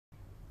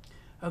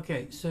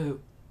Okay, so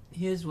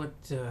here's what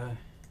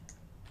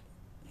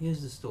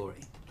here's the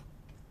story.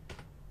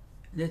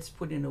 Let's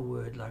put in a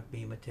word like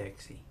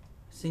beamAtaxi,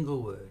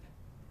 single word.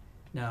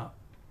 Now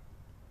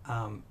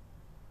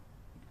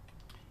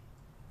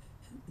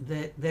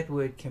that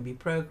word can be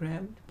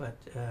programmed, but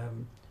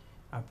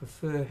I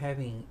prefer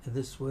having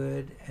this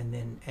word and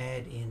then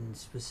add in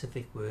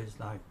specific words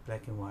like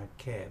black and white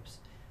cabs.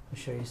 I'll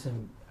show you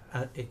some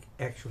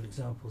actual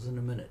examples in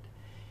a minute,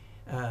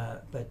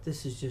 but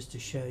this is just to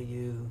show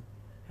you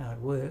how it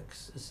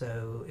works.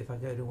 So if I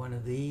go to one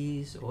of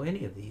these, or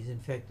any of these, in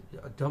fact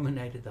I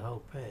dominated the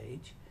whole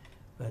page,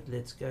 but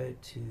let's go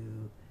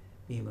to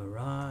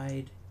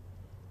beamARide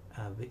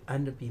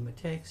under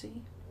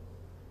beamAtaxi.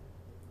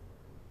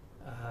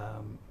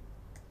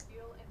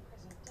 Fuel and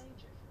present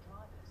danger for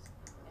drivers,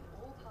 and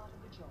all part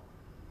of the job.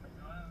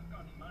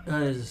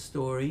 There's a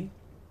story.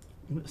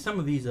 Some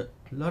of these are,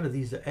 a lot of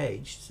these are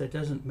aged, so it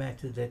doesn't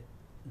matter that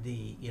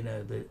the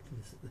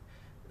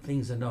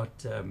things are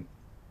not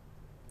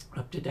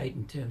up to date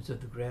in terms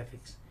of the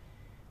graphics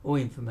or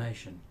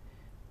information.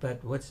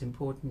 But what's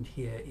important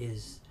here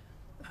is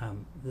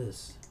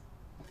this.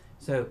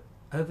 So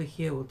over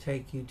here will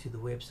take you to the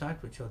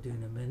website, which I'll do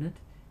in a minute,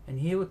 and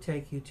here will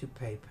take you to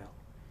PayPal,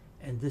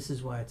 and this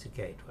is why it's a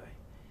gateway.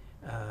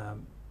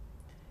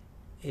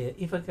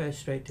 If I go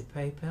straight to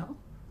PayPal,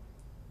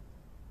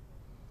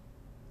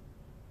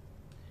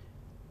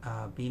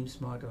 Beam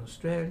Smart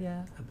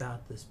Australia,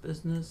 about this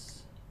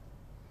business,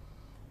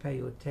 pay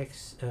your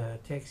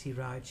taxi,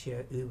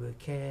 rideshare, Uber,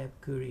 cab,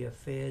 courier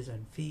fares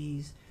and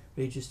fees,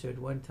 registered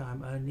one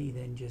time only,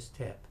 then just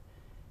tap,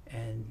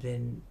 and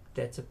then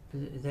that's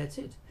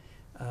it.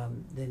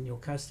 Then your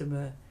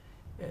customer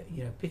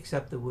picks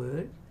up the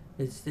word.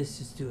 Let's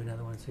just do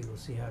another one so you'll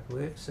see how it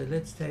works. So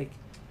let's take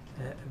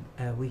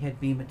we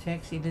had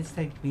beamAtaxi, let's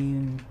take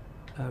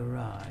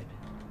beamARide,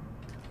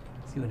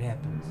 see what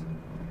happens.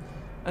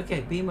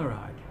 Okay,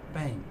 beamARide,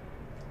 bang,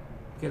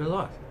 get a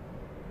lot.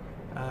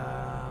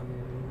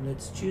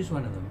 Let's choose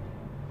one of them.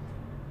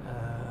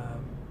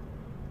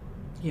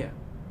 Yeah.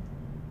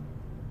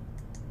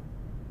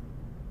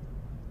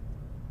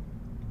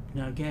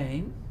 Now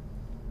again,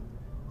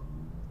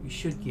 you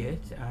should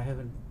get,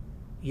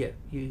 you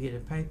get a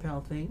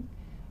PayPal thing,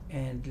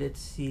 and let's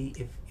see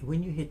if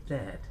when you hit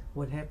that,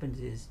 what happens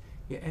is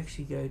you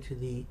actually go to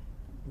the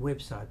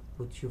website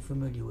which you're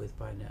familiar with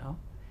by now,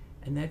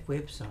 and that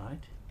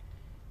website,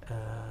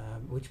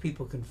 which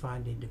people can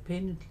find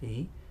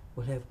independently,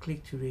 will have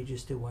click to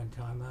register one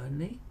time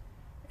only,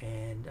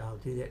 and I'll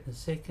do that in a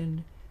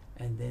second.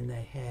 And then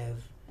they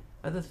have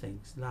other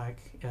things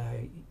like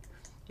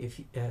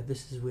if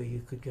this is where you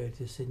could go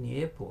to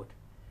Sydney Airport,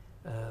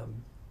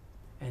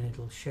 and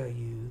it'll show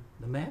you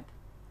the map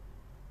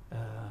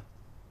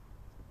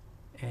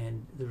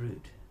and the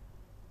route,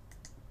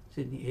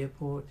 Sydney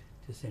Airport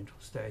to Central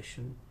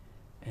Station,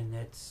 and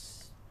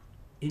that's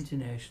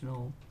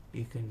international.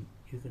 You can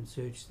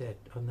search that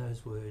on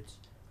those words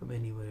from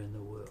anywhere in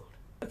the world.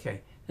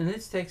 Okay, and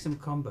let's take some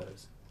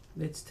combos.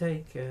 Let's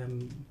take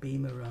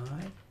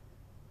beamARide.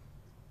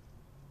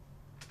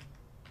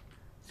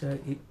 So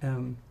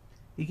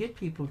you get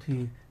people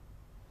to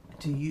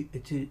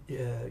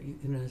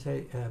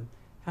say,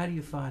 how do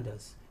you find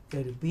us?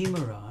 Go to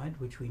beamARide,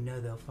 which we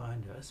know they'll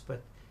find us,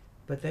 but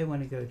they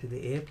want to go to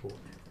the airport.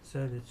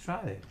 So let's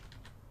try that.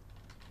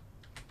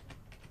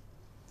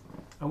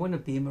 I want to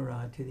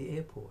beamARide to the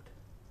airport.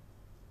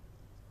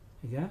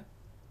 There you go.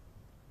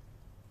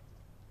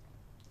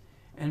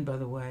 And by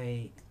the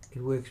way,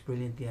 it works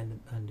brilliantly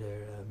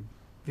under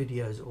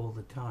videos all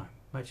the time,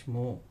 much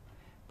more.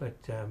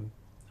 But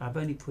I've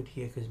only put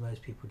here because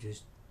most people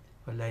just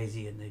are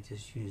lazy and they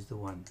just use the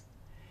one.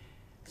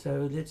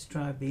 So let's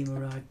try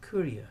beamARide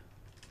Courier.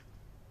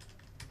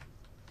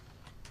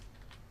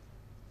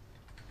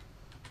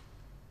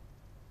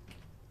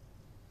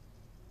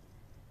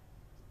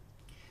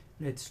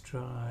 Let's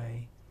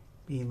try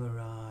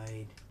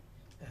beamARide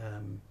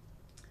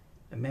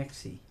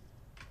MAXI.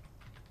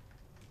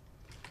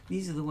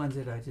 These are the ones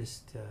that I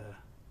just,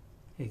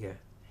 here you go.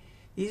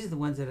 These are the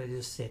ones that I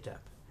just set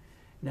up.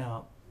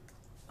 Now,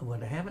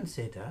 what I haven't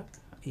set up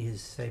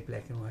is, say,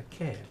 black and white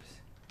cabs.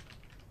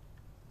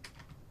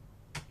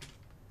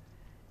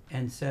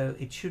 And so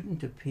it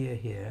shouldn't appear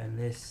here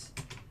unless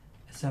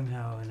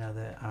somehow or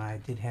another I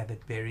did have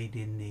it buried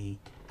in the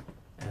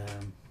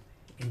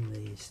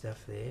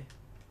stuff there.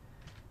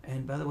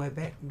 And by the way,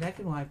 black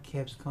and white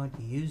cabs can't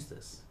use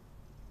this.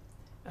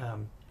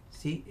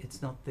 See,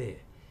 it's not there.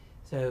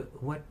 So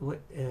when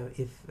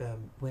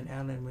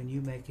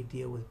you make a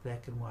deal with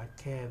black and white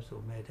cabs,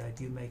 or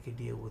do you make a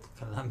deal with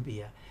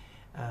Columbia,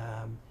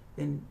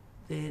 then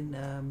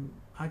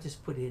I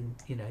just put in,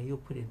 you'll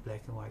put in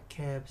black and white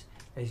cabs.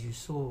 As you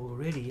saw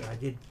already, I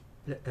did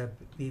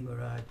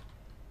beamARide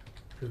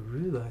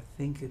Peru, I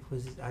think it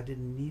was. I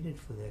didn't need it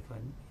for that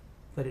one,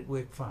 but it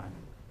worked fine.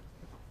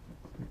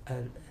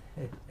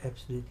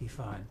 Absolutely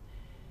fine.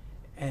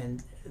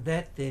 And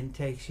that then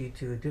takes you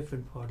to a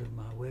different part of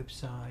my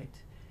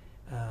website.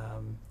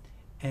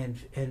 And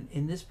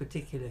in this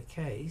particular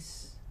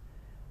case,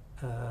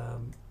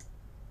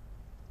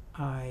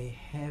 I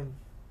have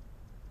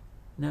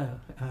no.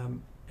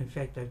 In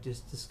fact, I've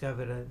just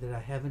discovered that I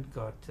haven't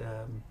got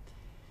the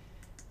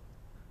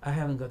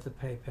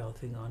PayPal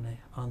thing on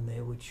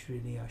there, which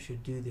really I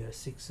should do. There are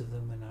 6 of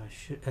them, and I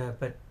should.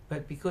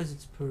 But because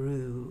it's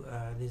Peru,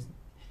 there's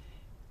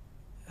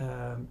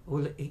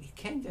well, it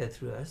can go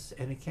through us,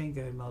 and it can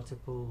go in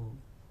multiple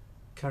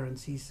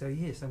currencies. So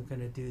yes, I'm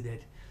going to do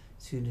that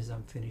as soon as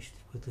I'm finished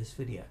with this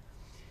video.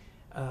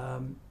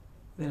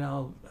 Then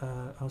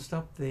I'll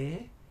stop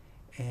there,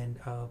 and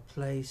I'll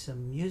play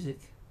some music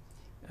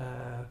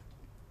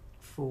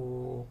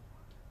for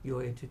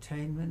your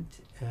entertainment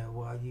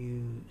while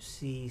you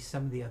see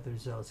some of the other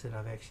results that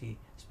I've actually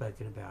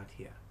spoken about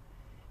here.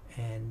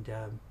 And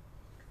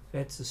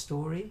that's the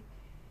story.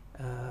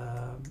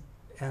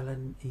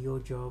 Alan, your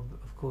job,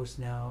 of course,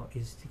 now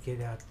is to get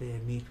out there,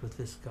 meet with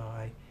this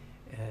guy,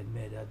 and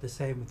the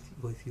same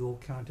with your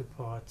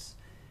counterparts.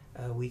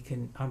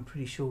 I'm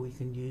pretty sure we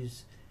can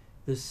use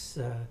this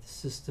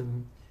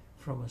system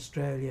from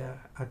Australia.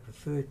 I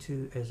prefer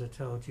to, as I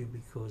told you,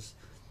 because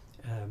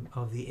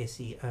of the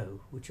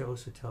SEO, which I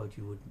also told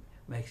you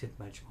makes it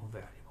much more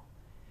valuable.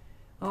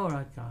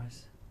 Alright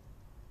guys,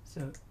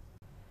 so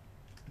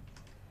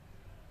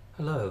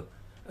hello.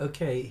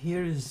 Okay,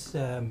 here is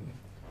I'm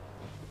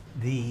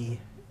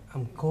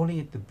calling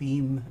it the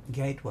Beam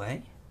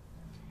Gateway,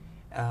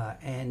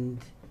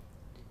 and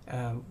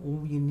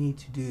all you need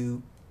to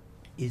do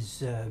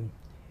is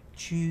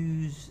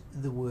choose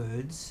the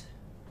words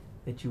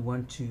that you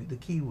want to, the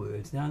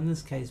keywords. Now in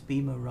this case,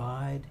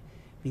 beamARide,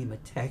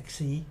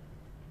 beamAtaxi,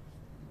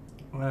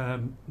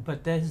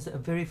 but those are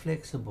very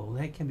flexible.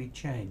 They can be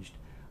changed.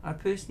 I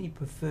personally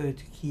prefer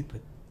to keep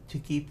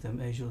them,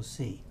 as you'll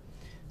see.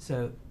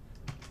 So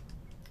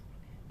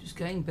just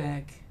going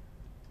back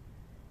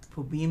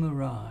for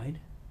beamARide,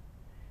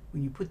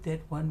 when you put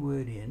that one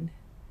word in,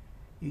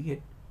 you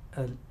get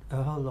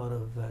a whole lot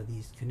of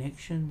these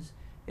connections.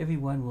 Every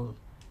one will,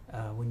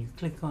 when you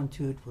click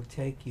onto it, will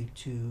take you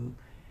to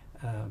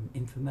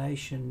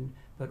information,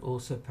 but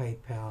also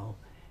PayPal,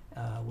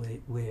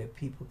 where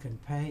people can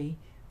pay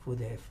for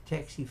their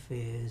taxi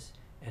fares,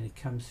 and it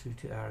comes through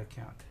to our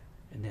account,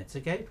 and that's a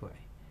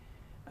gateway.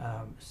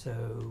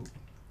 So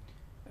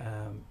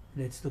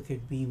let's look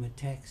at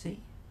beamAtaxi.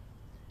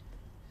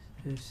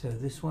 So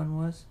this one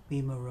was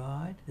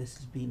beamARide, this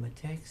is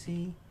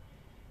beamAtaxi,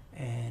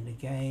 and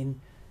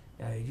again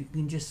you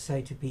can just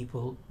say to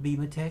people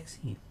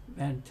beamAtaxi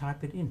and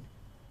type it in,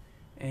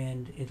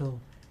 and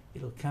it'll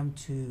come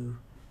to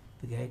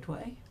the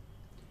gateway,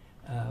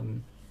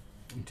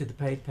 to the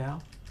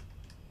PayPal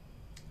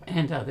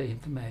and other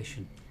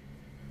information.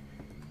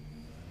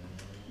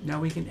 Now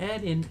we can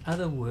add in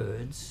other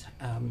words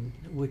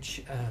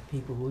which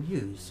people will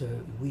use.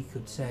 So we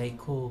could say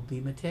call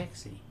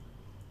beamAtaxi,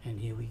 and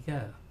here we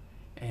go,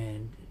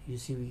 and you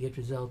see we get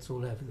results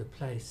all over the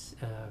place,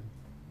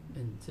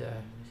 and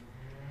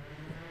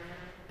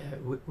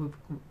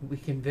we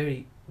can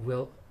very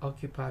well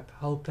occupy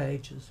whole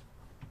pages.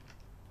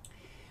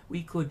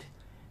 We could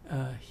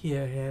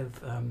here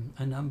have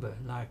a number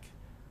like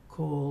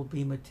call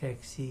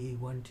beamAtaxi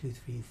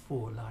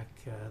 1234,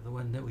 like the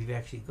one that we've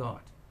actually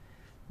got,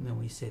 and then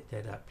we set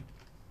that up.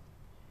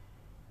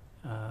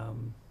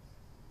 1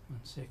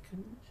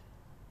 second.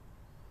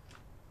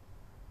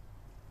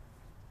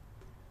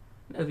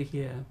 And over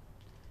here,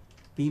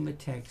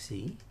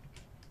 beamAtaxi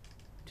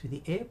to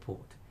the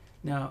airport.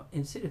 Now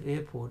instead of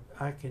airport,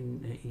 I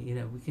can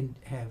we can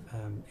have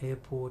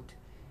airport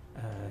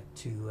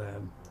to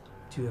a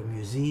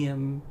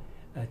museum,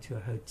 to a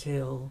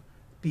hotel,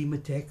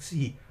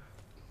 beamAtaxi,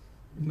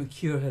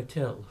 Mercure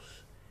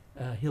Hotels,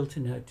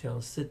 Hilton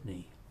Hotels,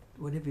 Sydney,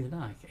 whatever you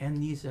like.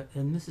 And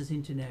this is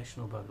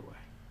international, by the way.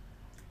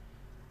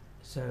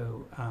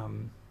 So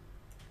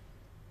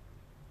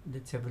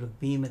let's have a look.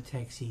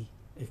 beamAtaxi,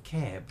 a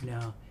cab.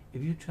 Now,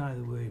 if you try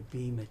the word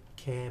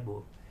beamAcab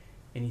or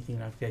anything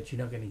like that,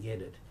 you're not going to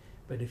get it.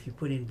 But if you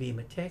put in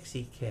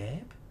beamAtaxi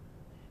cab,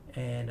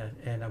 and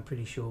I'm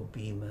pretty sure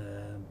beam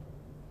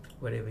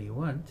whatever you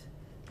want,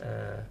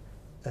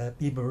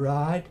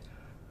 beamARide,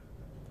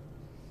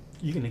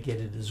 you're going to get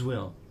it as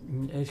well.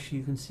 As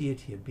you can see it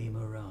here,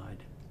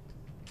 beamARide.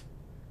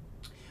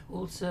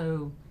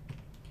 Also,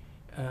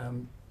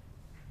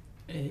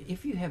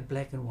 if you have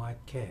black and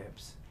white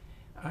cabs,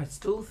 I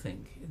still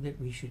think that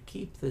we should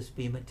keep this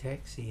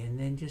beamAtaxi and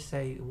then just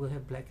say we'll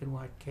have black and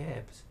white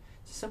cabs.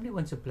 So somebody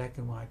wants a black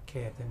and white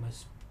cab, they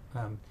must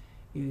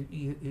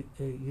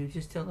you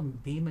just tell them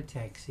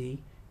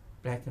beamAtaxi,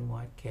 black and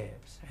white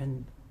cabs,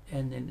 and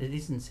it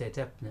isn't set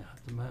up now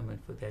at the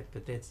moment for that,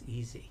 but that's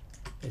easy.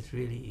 It's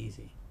really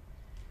easy.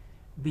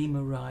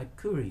 beamARide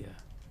courier,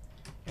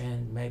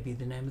 and maybe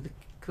the name of the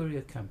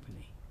courier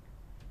company.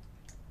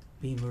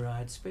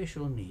 beamARide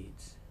special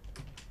needs.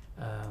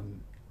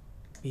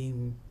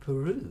 Beam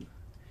Peru.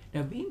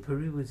 Now Beam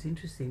Peru was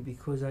interesting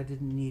because I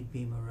didn't need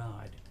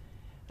beamARide.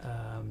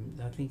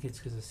 I think it's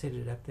because I set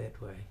it up that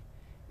way,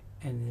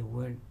 and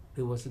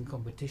there wasn't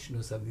competition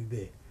or something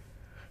there.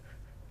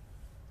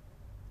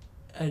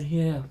 And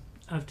here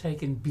I've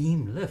taken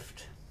beam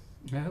lift.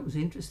 Now, it was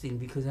interesting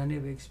because I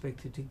never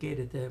expected to get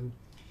it,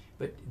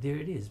 but there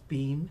it is,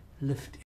 beam lift